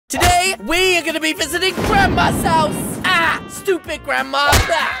Today, we are gonna be visiting Grandma's house. Ah, stupid Grandma.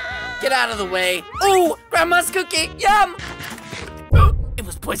 Ah, get out of the way. Ooh, Grandma's cookie. Yum. It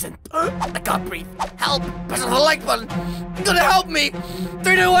was poison. I can't breathe. Help. Press the like button. You're gonna help me.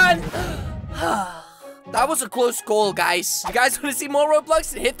 3, 2, 1. That was a close call, guys. If you guys want to see more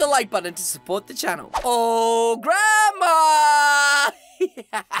Roblox, hit the like button to support the channel. Oh, Grandma!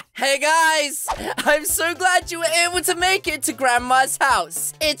 Hey, guys. I'm so glad you were able to make it to Grandma's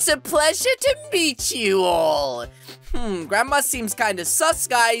house. It's a pleasure to meet you all. Grandma seems kind of sus,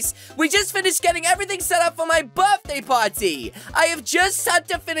 guys. We just finished getting everything set up for my birthday party. I have just had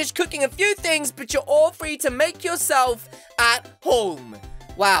to finish cooking a few things, but you're all free to make yourself at home.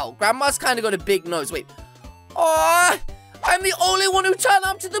 Wow, Grandma's kind of got a big nose. Wait. Aw, I'm the only one who turned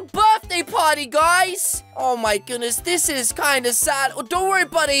up to the birthday party, guys. Oh my goodness, this is kind of sad. Oh, don't worry,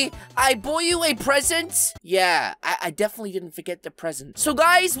 buddy. I bought you a present. Yeah, I definitely didn't forget the present. So,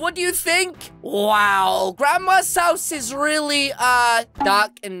 guys, what do you think? Wow, Grandma's house is really,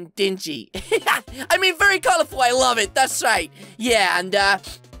 dark and dingy. I mean, very colorful. I love it. That's right. Yeah, and,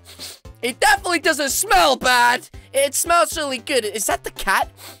 it definitely doesn't smell bad. It smells really good. Is that the cat?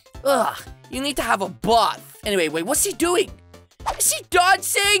 Ugh, you need to have a bath. Anyway, wait, what's he doing? Is he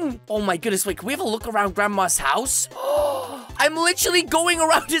dancing? Oh my goodness, wait, can we have a look around Grandma's house? I'm literally going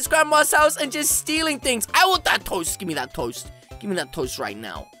around his Grandma's house and just stealing things. I want that toast. Give me that toast. Give me that toast right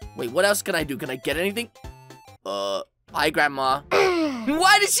now. Wait, what else can I do? Can I get anything? Hi, Grandma.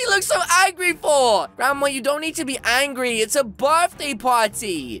 Why does she look so angry for? Grandma, you don't need to be angry. It's a birthday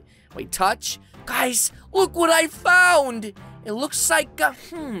party. Wait, touch? Guys, look what I found. It looks like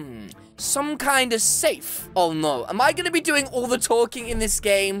some kind of safe. Oh no, am I gonna be doing all the talking in this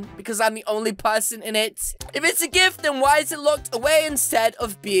game because I'm the only person in it? If it's a gift, then why is it locked away instead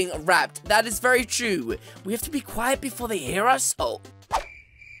of being wrapped? That is very true. We have to be quiet before they hear us. Oh.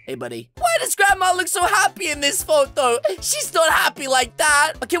 Hey, buddy. Why does Grandma look so happy in this photo? She's not happy like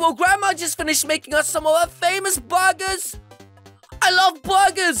that. Okay, well, Grandma just finished making us some of her famous burgers. I love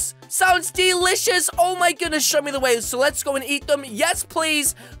burgers. Sounds delicious. Oh my goodness, show me the way. So let's go and eat them. Yes,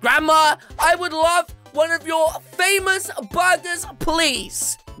 please. Grandma, I would love one of your famous burgers,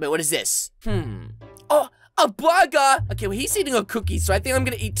 please. Wait, what is this? Oh, a burger. Okay, well, he's eating a cookie, so I think I'm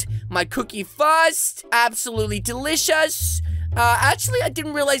gonna eat my cookie first. Absolutely delicious. Actually, I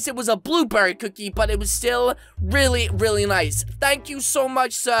didn't realize it was a blueberry cookie, but it was still really, really nice. Thank you so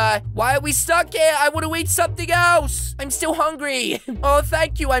much, sir. Why are we stuck here? I want to eat something else. I'm still hungry. Oh,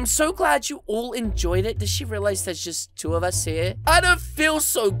 thank you. I'm so glad you all enjoyed it. Does she realize there's just 2 of us here? I don't feel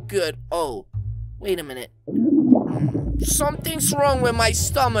so good. Oh, wait a minute. Something's wrong with my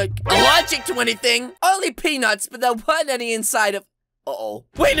stomach. Allergic to anything? Only peanuts, but there weren't any inside of... Uh-oh.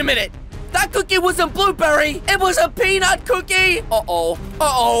 Wait a minute. That cookie wasn't blueberry. It was a peanut cookie. Uh-oh.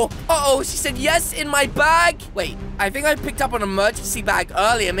 Uh-oh. Uh-oh. She said yes in my bag. Wait, I think I picked up an emergency bag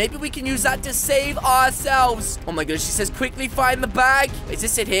earlier. Maybe we can use that to save ourselves. Oh my gosh. She says quickly find the bag. Is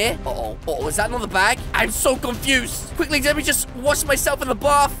this it here? Uh-oh. Uh-oh. Is that not the bag? I'm so confused. Quickly, let me just wash myself in the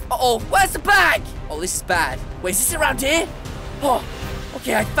bath. Uh-oh. Where's the bag? Oh, this is bad. Wait, is this around here? Oh.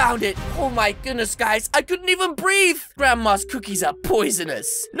 Okay, I found it. Oh my goodness, guys. I couldn't even breathe. Grandma's cookies are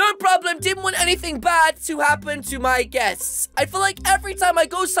poisonous. No problem. Didn't want anything bad to happen to my guests. I feel like every time I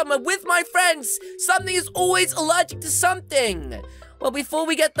go somewhere with my friends, something is always allergic to something. Well, before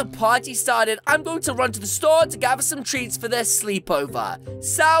we get the party started, I'm going to run to the store to gather some treats for their sleepover.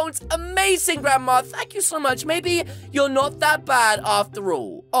 Sounds amazing, Grandma. Thank you so much. Maybe you're not that bad after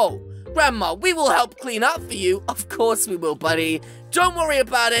all. Oh, Grandma, we will help clean up for you. Of course we will, buddy. Don't worry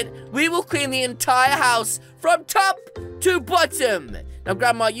about it. We will clean the entire house from top to bottom. Now,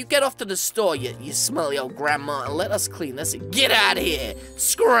 Grandma, you get off to the store, you smelly old grandma, and let us clean this and get out of here.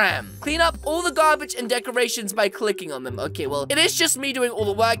 Scram. Clean up all the garbage and decorations by clicking on them. Okay, well, it is just me doing all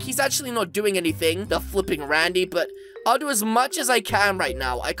the work. He's actually not doing anything, the flipping Randy, but I'll do as much as I can right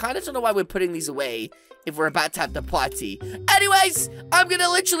now. I kind of don't know why we're putting these away if we're about to have the party. Anyways, I'm gonna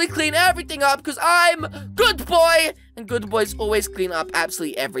literally clean everything up because I'm good boy. And good boys always clean up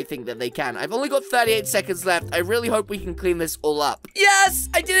absolutely everything that they can. I've only got 38 seconds left. I really hope we can clean this all up. Yes,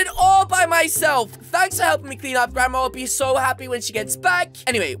 I did it all by myself. Thanks for helping me clean up. Grandma will be so happy when she gets back.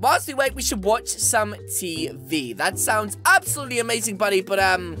 Anyway, whilst we wait, we should watch some TV. That sounds absolutely amazing, buddy. But,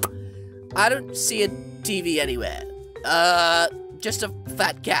 I don't see a TV anywhere. Just a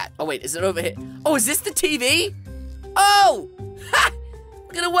fat cat. Oh, wait, is it over here? Oh, is this the TV? Oh! Ha!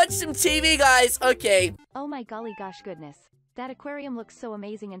 We're gonna watch some TV, guys. Okay. Oh my golly gosh goodness. That aquarium looks so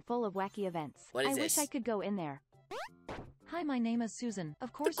amazing and full of wacky events. What is I this? wish I could go in there. Hi, my name is Susan.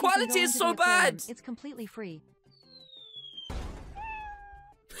 Of course, the quality is so bad. It's completely free.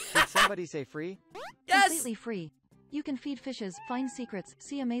 somebody say free? Yes! Completely free. You can feed fishes, find secrets,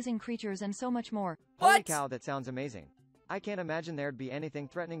 see amazing creatures, and so much more. Holy What? cow, that sounds amazing. I can't imagine there'd be anything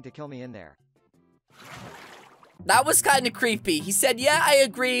threatening to kill me in there. That was kind of creepy. He said, yeah, I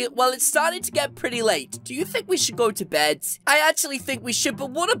agree. Well, it's starting to get pretty late. Do you think we should go to bed? I actually think we should,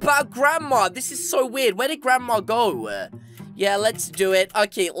 but what about Grandma? This is so weird. Where did Grandma go? Yeah, let's do it.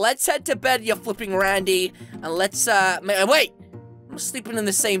 Okay, let's head to bed, you flipping Randy. And let's, wait. I'm sleeping in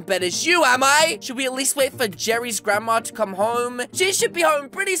the same bed as you, am I? Should we at least wait for Jerry's grandma to come home? She should be home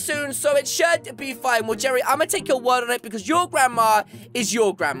pretty soon, so it should be fine. Well, Jerry, I'm gonna take your word on it because your grandma is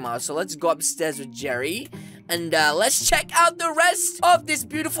your grandma. So let's go upstairs with Jerry. And let's check out the rest of this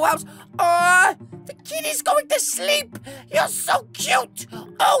beautiful house. The kitty's going to sleep. You're so cute.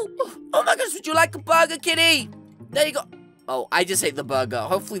 Oh my goodness, would you like a burger, kitty? There you go. Oh, I just ate the burger.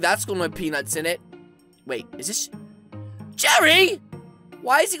 Hopefully that's got no peanuts in it. Wait, is this... Jerry?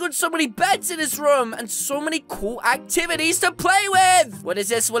 Why has he got so many beds in his room and so many cool activities to play with? What is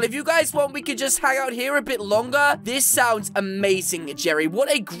this? Well, if you guys want, we could just hang out here a bit longer. This sounds amazing, Jerry.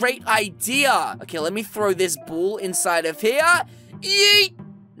 What a great idea. Okay, let me throw this ball inside of here. Yeet!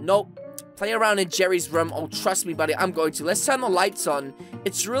 Nope. Play around in Jerry's room. Oh, trust me, buddy. I'm going to. Let's turn the lights on.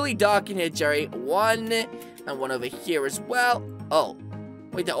 It's really dark in here, Jerry. One, and one over here as well. Oh.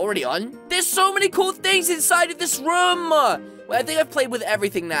 Wait, they're already on? There's so many cool things inside of this room! Well, I think I've played with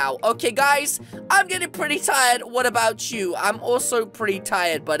everything now. Okay, guys, I'm getting pretty tired. What about you? I'm also pretty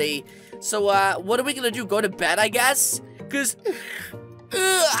tired, buddy. So, what are we gonna do? Go to bed, I guess? Because,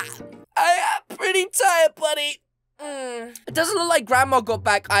 I am pretty tired, buddy. It doesn't look like Grandma got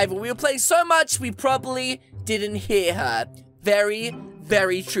back either. We were playing so much, we probably didn't hear her. Very,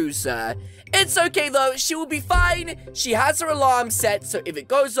 very true, sir. It's okay, though. She will be fine. She has her alarm set, so if it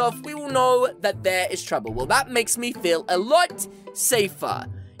goes off, we will know that there is trouble. Well, that makes me feel a lot safer.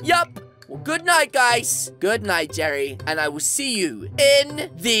 Yup. Well, good night, guys. Good night, Jerry. And I will see you in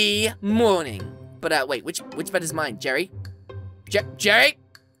the morning. But, wait, which bed is mine, Jerry? Jerry?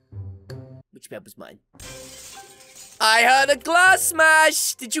 Which bed was mine? I heard a glass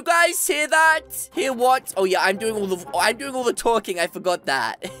smash. Did you guys hear that? Hear what? Oh yeah, I'm doing all the talking. I forgot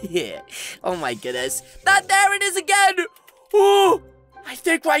that. Yeah. Oh my goodness. There it is again. Oh, I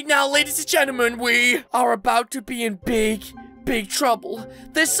think right now, ladies and gentlemen, we are about to be in big trouble.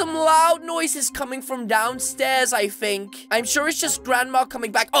 There's some loud noises coming from downstairs, I think. I'm sure it's just Grandma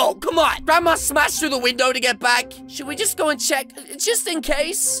coming back. Oh, come on. Grandma smashed through the window to get back. Should we just go and check? Just in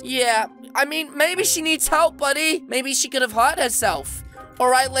case? Yeah. I mean, maybe she needs help, buddy. Maybe she could have hurt herself. All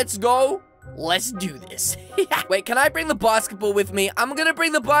right, let's go. Let's do this. Wait, can I bring the basketball with me? I'm gonna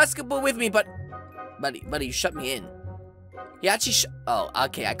bring the basketball with me, but... Buddy, you shut me in. He actually oh,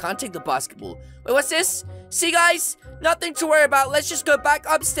 okay, I can't take the basketball. Wait, what's this? See, guys? Nothing to worry about. Let's just go back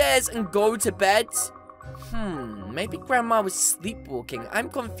upstairs and go to bed. Maybe Grandma was sleepwalking. I'm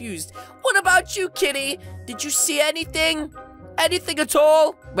confused. What about you, kitty? Did you see anything? Anything at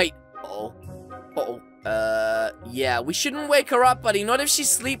all? Wait. Yeah, we shouldn't wake her up, buddy. Not if she's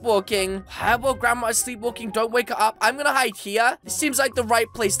sleepwalking. How about Grandma is sleepwalking? Don't wake her up. I'm gonna hide here. This seems like the right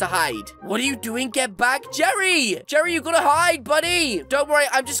place to hide. What are you doing? Get back. Jerry! Jerry, you gotta hide, buddy. Don't worry,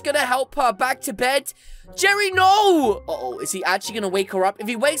 I'm just gonna help her back to bed. Jerry, no! Uh-oh, is he actually gonna wake her up? If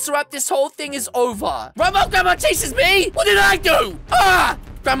he wakes her up, this whole thing is over. Grandma chases me! What did I do?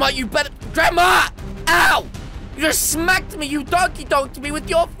 Grandma, you better... Grandma! Ow! You just smacked me, you donkey me with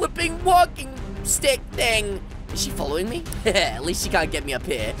your flipping walking stick thing. Is she following me? At least she can't get me up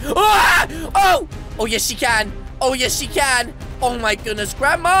here. Oh, yes, she can. Oh, yes, she can. Oh, my goodness.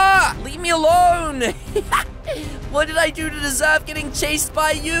 Grandma, leave me alone. What did I do to deserve getting chased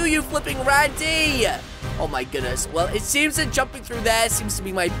by you, you flipping Randy? Oh, my goodness. Well, it seems that jumping through there seems to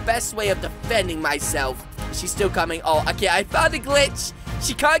be my best way of defending myself. She's still coming. Oh, okay, I found a glitch.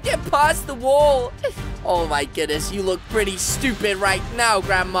 She can't get past the wall. Oh, my goodness. You look pretty stupid right now,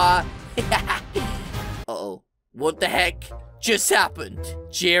 Grandma. Uh-oh. What the heck just happened?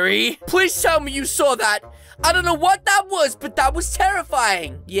 Jerry? Please tell me you saw that. I don't know what that was, but that was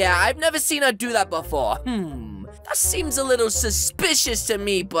terrifying. Yeah, I've never seen her do that before. That seems a little suspicious to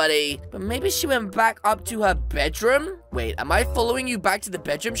me, buddy. But maybe she went back up to her bedroom? Wait, am I following you back to the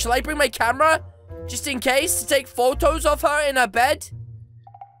bedroom? Shall I bring my camera? Just in case, to take photos of her in her bed?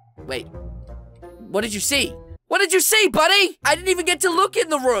 Wait. What did you see? What did you see, buddy? I didn't even get to look in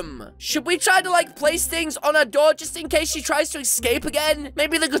the room. Should we try to, like, place things on her door just in case she tries to escape again?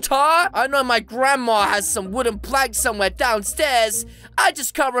 Maybe the guitar? I know my grandma has some wooden planks somewhere downstairs. I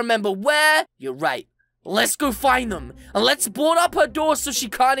just can't remember where. You're right. Let's go find them. And let's board up her door so she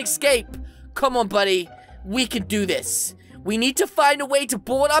can't escape. Come on, buddy. We can do this. We need to find a way to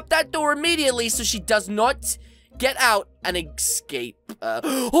board up that door immediately so she does not get out and escape.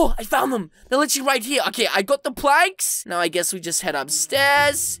 Oh, I found them. They're literally right here. Okay, I got the planks. Now I guess we just head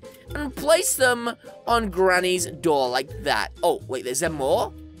upstairs and place them on Granny's door like that. Oh, wait, is there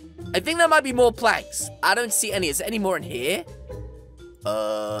more? I think there might be more planks. I don't see any. Is there any more in here?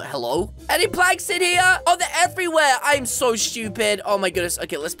 Hello? Any planks in here? Oh, they're everywhere. I'm so stupid. Oh my goodness.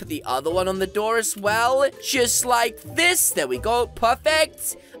 Okay, let's put the other one on the door as well. Just like this. There we go.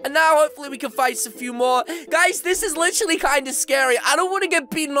 Perfect. And now hopefully we can find a few more. Guys, this is literally kind of scary. I don't want to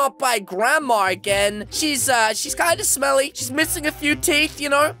get beaten up by Grandma again. She's kind of smelly. She's missing a few teeth, you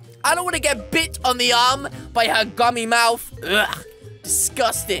know? I don't want to get bit on the arm by her gummy mouth. Ugh.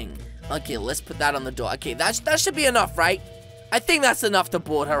 Disgusting. Okay, let's put that on the door. Okay, that should be enough, right? I think that's enough to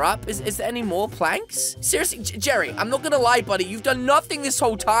board her up. Is there any more planks? Seriously, Jerry, I'm not gonna lie, buddy. You've done nothing this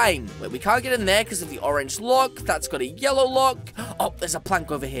whole time. Wait, we can't get in there because of the orange lock. That's got a yellow lock. Oh, there's a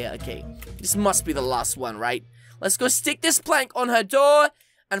plank over here. Okay, this must be the last one, right? Let's go stick this plank on her door.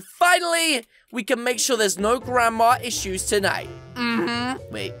 And finally, we can make sure there's no grandma issues tonight.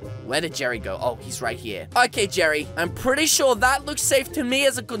 Wait, where did Jerry go? Oh, he's right here. Okay, Jerry, I'm pretty sure that looks safe to me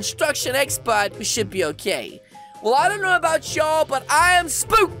as a construction expert. We should be okay. Well, I don't know about y'all, but I am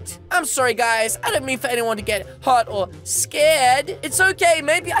spooked. I'm sorry, guys. I didn't mean for anyone to get hurt or scared. It's okay.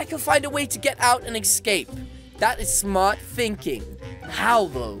 Maybe I can find a way to get out and escape. That is smart thinking. How,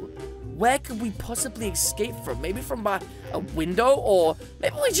 though? Where could we possibly escape from? Maybe from a window? Or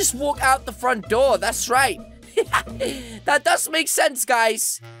maybe we just walk out the front door. That's right. That does make sense,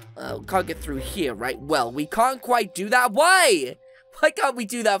 guys. Can't get through here, right? Well, we can't quite do that. Why? Why can't we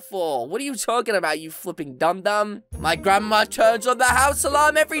do that for? What are you talking about, you flipping dum-dum? My grandma turns on the house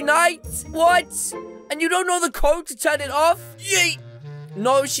alarm every night? What? And you don't know the code to turn it off? Yeet!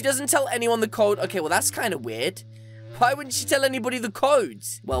 No, she doesn't tell anyone the code. Okay, well, that's kind of weird. Why wouldn't she tell anybody the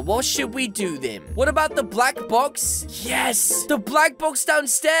codes? Well, what should we do then? What about the black box? Yes! The black box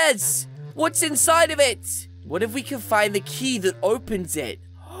downstairs! What's inside of it? What if we can find the key that opens it?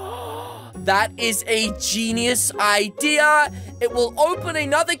 That is a genius idea. It will open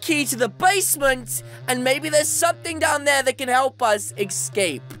another key to the basement, and maybe there's something down there that can help us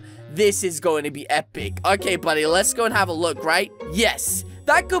escape. This is going to be epic. Okay, buddy, let's go and have a look, right? Yes,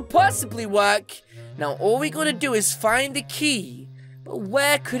 that could possibly work. Now, all we're going to do is find the key. But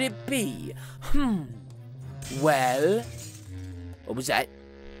where could it be? Well, what was that?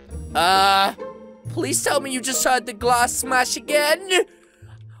 Please tell me you just heard the glass smash again.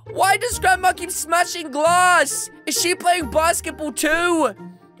 Why does Grandma keep smashing glass? Is she playing basketball too?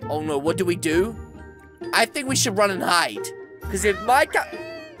 Oh no, what do we do? I think we should run and hide. Because if my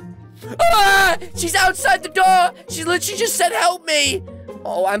she's outside the door! She literally just said help me!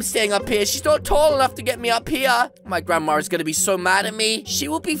 Oh, I'm staying up here. She's not tall enough to get me up here. My grandma is gonna be so mad at me. She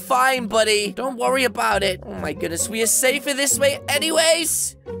will be fine, buddy. Don't worry about it. Oh my goodness, we are safer this way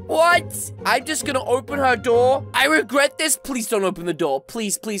anyways. What? I'm just gonna open her door. I regret this. Please don't open the door.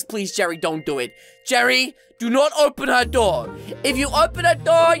 Please, please, please, Jerry, don't do it. Jerry, do not open her door. If you open her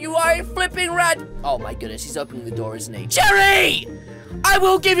door, you are a flipping rat. Oh my goodness, he's opening the door, isn't he? Jerry! I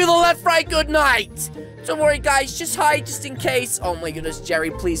will give you the left, right, good night. Don't worry, guys. Just hide just in case. Oh, my goodness. Jerry,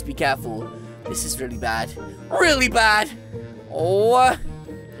 please be careful. This is really bad. Really bad. Oh, I'm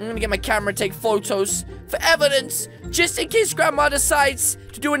going to get my camera and take photos for evidence. Just in case Grandma decides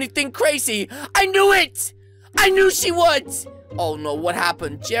to do anything crazy. I knew it. I knew she would. Oh, no. What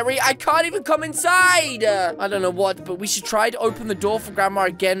happened? Jerry, I can't even come inside. I don't know what, but we should try to open the door for Grandma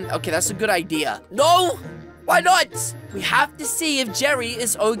again. Okay, that's a good idea. No. Why not? We have to see if Jerry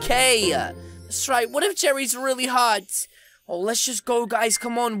is okay. That's right. What if Jerry's really hot? Oh, let's just go, guys.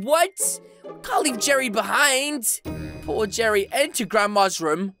 Come on. What? Can't leave Jerry behind. Poor Jerry. Enter Grandma's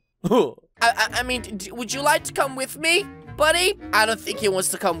room. I mean, would you like to come with me, buddy? I don't think he wants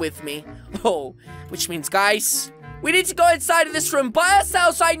to come with me. Oh, which means, guys, we need to go inside of this room by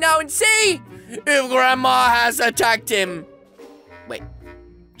ourselves right now and see if Grandma has attacked him. Wait.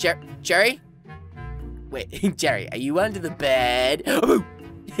 Jerry? Wait, Jerry, are you under the bed?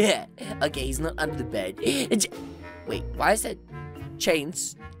 Yeah. Okay, he's not under the bed. Wait, why is there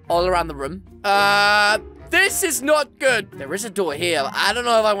chains all around the room? This is not good. There is a door here. I don't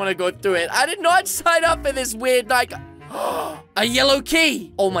know if I want to go through it. I did not sign up for this weird night. A yellow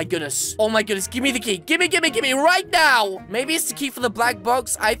key. Oh my goodness. Oh my goodness. Give me the key. Give me right now. Maybe it's the key for the black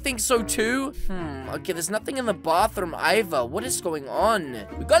box. I think so too. Okay, there's nothing in the bathroom either. What is going on?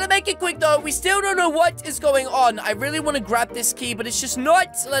 We gotta make it quick though. We still don't know what is going on. I really want to grab this key, but it's just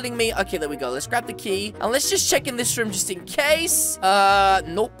not letting me. Okay, there we go. Let's grab the key. And let's just check in this room just in case.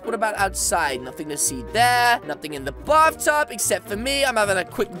 Nope. What about outside? Nothing to see there. Nothing in the bathtub except for me. I'm having a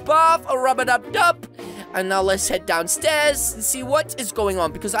quick bath. A rub-a-dub-dub. And now let's head downstairs and see what is going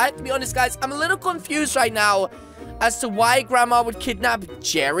on. Because I have to be honest, guys, I'm a little confused right now as to why Grandma would kidnap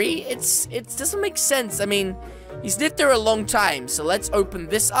Jerry. It doesn't make sense. I mean, he's lived there a long time. So let's open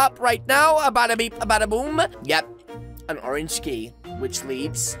this up right now. Abada beep, abada boom. Yep, an orange key, which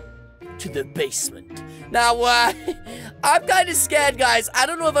leads to the basement. Now, I'm kind of scared, guys. I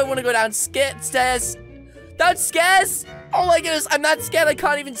don't know if I want to go downstairs. Downstairs? Oh my goodness, I'm not scared. I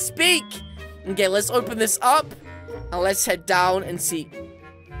can't even speak. Okay, let's open this up. And let's head down and see.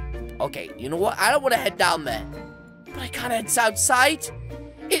 Okay, you know what? I don't want to head down there. But I can't head outside.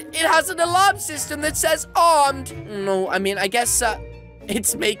 It has an alarm system that says armed. No, I mean, I guess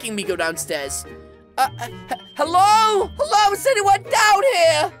it's making me go downstairs. Hello? Hello? Is anyone down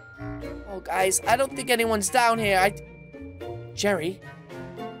here? Oh, guys, I don't think anyone's down here. Jerry?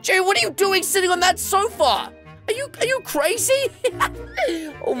 Jerry, what are you doing sitting on that sofa? Are you crazy?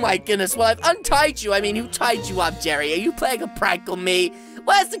 Oh my goodness. Well, I've untied you. I mean, who tied you up, Jerry? Are you playing a prank on me?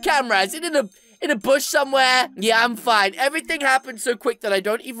 Where's the camera? Is it in a bush somewhere? Yeah, I'm fine. Everything happened so quick that I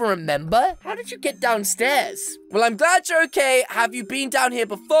don't even remember. How did you get downstairs? Well, I'm glad you're okay. Have you been down here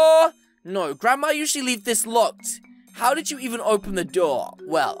before? No, Grandma usually leaves this locked. How did you even open the door?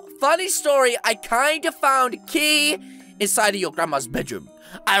 Well, funny story. I kind of found a key inside of your grandma's bedroom.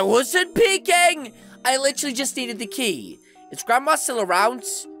 I wasn't peeking. I literally just needed the key. Is Grandma still around?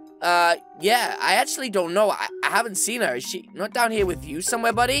 Yeah, I actually don't know. I haven't seen her. Is she not down here with you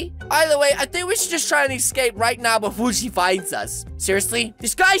somewhere, buddy? Either way, I think we should just try and escape right now before she finds us. Seriously?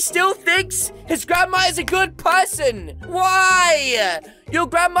 This guy still thinks his grandma is a good person. Why? Your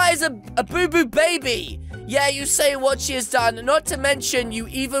grandma is a boo-boo baby. Yeah, you say what she has done. Not to mention, you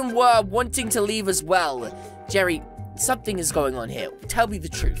even were wanting to leave as well. Jerry, something is going on here. Tell me the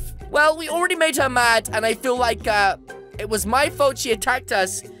truth. Well, we already made her mad, and I feel like, it was my fault she attacked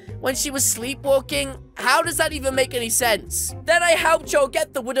us when she was sleepwalking. How does that even make any sense? Then I helped Joe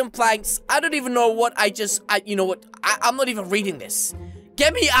get the wooden planks. I don't even know what you know what? I'm not even reading this.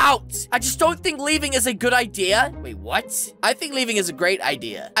 Get me out! I just don't think leaving is a good idea. Wait, what? I think leaving is a great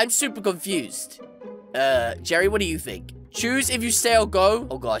idea. I'm super confused. Jerry, what do you think? Choose if you stay or go.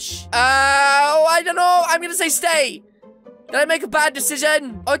 Oh, gosh. I don't know. I'm gonna say stay. Did I make a bad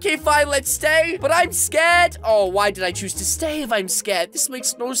decision? Okay, fine, let's stay. But I'm scared. Oh, why did I choose to stay if I'm scared? This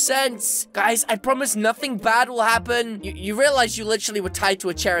makes no sense. Guys, I promise nothing bad will happen. You realize you literally were tied to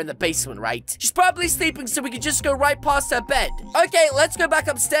a chair in the basement, right? She's probably sleeping, so we can just go right past her bed. Okay, let's go back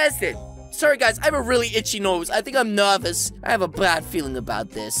upstairs then. Sorry, guys, I have a really itchy nose. I think I'm nervous. I have a bad feeling about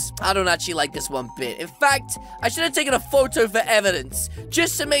this. I don't actually like this one bit. In fact, I should have taken a photo for evidence,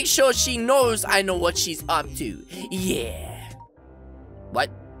 just to make sure she knows I know what she's up to. Yeah. What?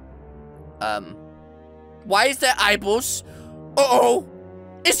 Why is there eyeballs? Uh-oh!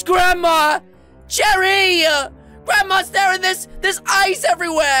 It's Grandma! Jerry! Grandma's there and there's eyes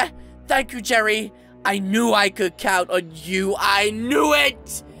everywhere! Thank you, Jerry. I knew I could count on you. I knew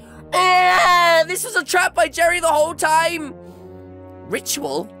it! This was a trap by Jerry the whole time!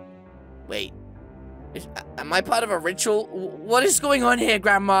 Ritual? Wait. Am I part of a ritual? What is going on here,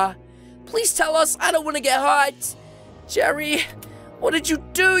 Grandma? Please tell us. I don't want to get hurt. Jerry... What did you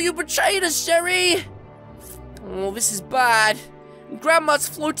do? You betrayed us, Jerry! Oh, this is bad. Grandma's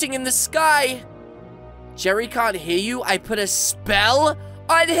floating in the sky. Jerry can't hear you. I put a spell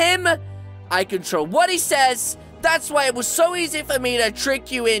on him. I control what he says. That's why it was so easy for me to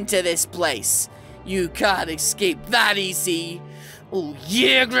trick you into this place. You can't escape that easy. Oh,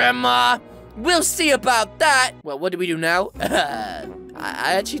 yeah, Grandma. We'll see about that. Well, what do we do now?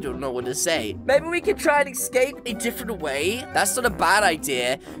 I actually don't know what to say. Maybe we can try and escape a different way. That's not a bad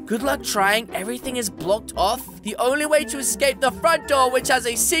idea. Good luck trying. Everything is blocked off. The only way to escape the front door, which has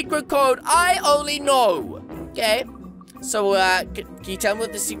a secret code, I only know. Okay. So, can you tell me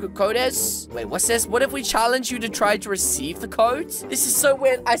what the secret code is? Wait, what's this? What if we challenge you to try to receive the code? This is so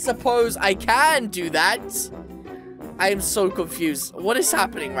weird. I suppose I can do that. I am so confused. What is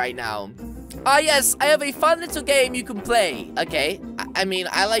happening right now? Ah, yes, I have a fun little game you can play. Okay, I mean,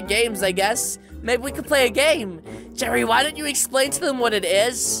 I like games, I guess. Maybe we could play a game. Jerry, why don't you explain to them what it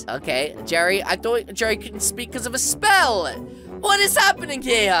is? Okay, Jerry, I thought Jerry couldn't speak because of a spell. What is happening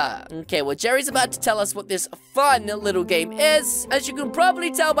here? Okay, well, Jerry's about to tell us what this fun little game is. As you can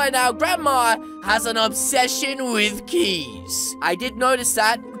probably tell by now, Grandma has an obsession with keys. I did notice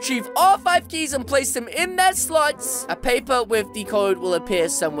that. Retrieve all 5 keys and place them in their slots. A paper with the code will appear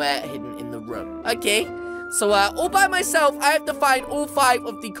somewhere hidden in the room. Okay. So, all by myself, I have to find all 5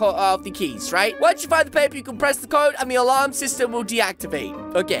 of the keys, right? Once you find the paper, you can press the code, and the alarm system will deactivate.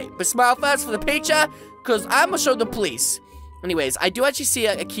 Okay, but smile first for the picture, because I'm gonna show the police. Anyways, I do actually see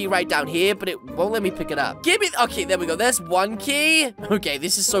a key right down here, but it won't let me pick it up. Give me... Okay, there we go. There's 1 key. Okay,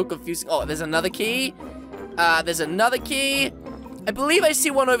 this is so confusing. Oh, there's another key. There's another key. I believe I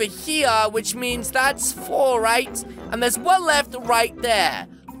see 1 over here, which means that's 4, right? And there's 1 left right there.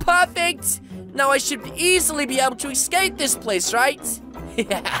 Perfect. Now I should easily be able to escape this place, right?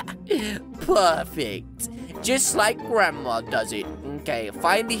 Perfect. Just like Grandma does it. Okay,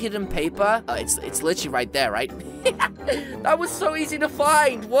 find the hidden paper. It's literally right there, right? That was so easy to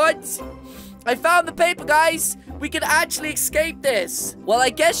find. What? I found the paper, guys. We can actually escape this. Well, I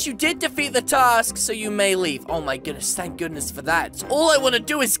guess you did defeat the task, so you may leave. Oh my goodness, thank goodness for that. All I want to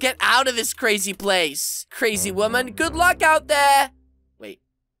do is get out of this crazy place. Crazy woman, good luck out there. Wait,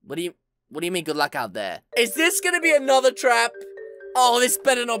 what do you mean good luck out there? Is this gonna be another trap? Oh, this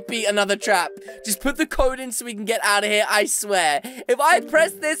better not be another trap. Just put the code in so we can get out of here, I swear. If I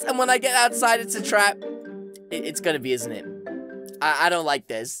press this and when I get outside it's a trap, it's gonna be, isn't it? I don't like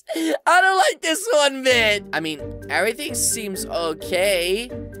this. I don't like this one bit. I mean, everything seems okay.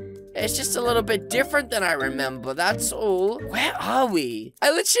 It's just a little bit different than I remember, that's all. Where are we?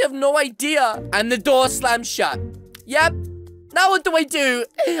 I literally have no idea. And the door slams shut. Yep. Now what do I do?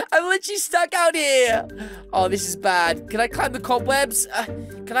 I'm literally stuck out here. Oh, this is bad. Can I climb the cobwebs?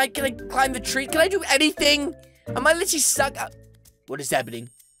 Can I climb the tree? Can I do anything? Am I literally stuck out? What is happening?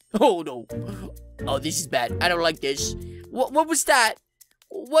 Oh, no. Oh, this is bad. I don't like this. What was that?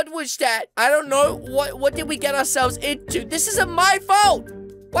 What was that? I don't know. What did we get ourselves into? This isn't my fault.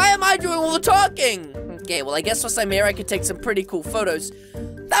 Why am I doing all the talking? Okay, well, I guess once I'm here, I can take some pretty cool photos.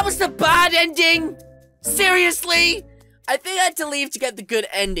 That was the bad ending? Seriously? I think I had to leave to get the good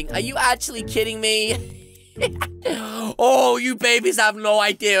ending. Are you actually kidding me? Oh, you babies have no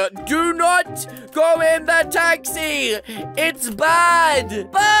idea. Do not go in the taxi. It's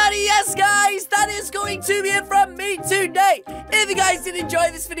bad. But yes, guys, that is going to be it from me today. If you guys did enjoy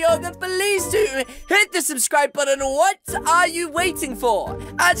this video, then please do hit the subscribe button. What are you waiting for?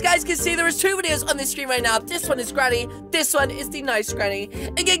 As you guys can see, there is 2 videos on the screen right now. This one is Granny. This one is the nice Granny.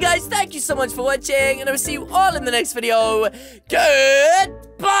 Again, guys, thank you so much for watching, and I will see you all in the next video.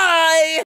 Goodbye.